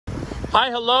Hi,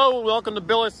 hello, welcome to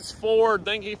Bill Estes Ford.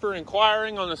 Thank you for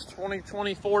inquiring on this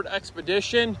 2020 Ford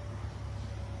Expedition.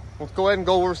 Let's go ahead and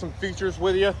go over some features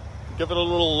with you. Give it a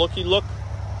little looky look.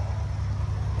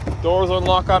 Doors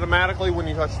unlock automatically when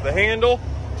you touch the handle.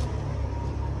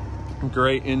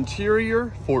 Great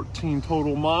interior, 14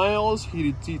 total miles,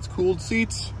 heated seats, cooled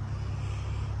seats.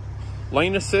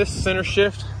 Lane assist, center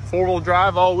shift, four-wheel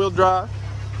drive, all-wheel drive.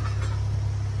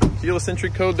 Keyless entry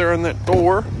code there on that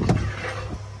door.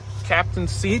 Captain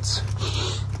seats.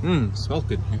 Smells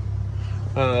good here.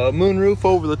 Moonroof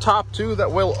over the top too,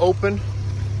 that will open.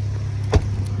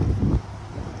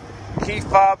 Key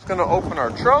fob's gonna open our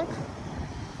trunk.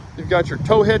 You've got your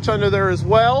tow hitch under there as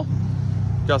well.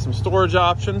 Got some storage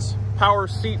options. Power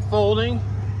seat folding.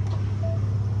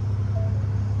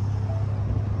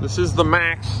 This is the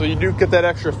Max, so you do get that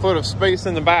extra foot of space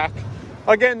in the back.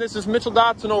 Again, this is Mitchell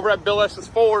Dotson over at Bill Estes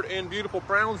Ford in beautiful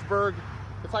Brownsburg.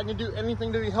 If I can do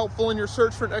anything to be helpful in your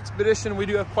search for an Expedition, we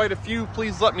do have quite a few,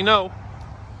 please let me know.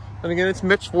 And again, it's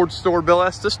Mitch Ford Store, Bill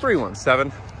Estes,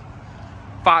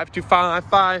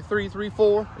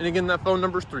 317-525-5334. And again, that phone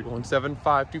number is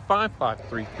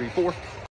 317-525-5334.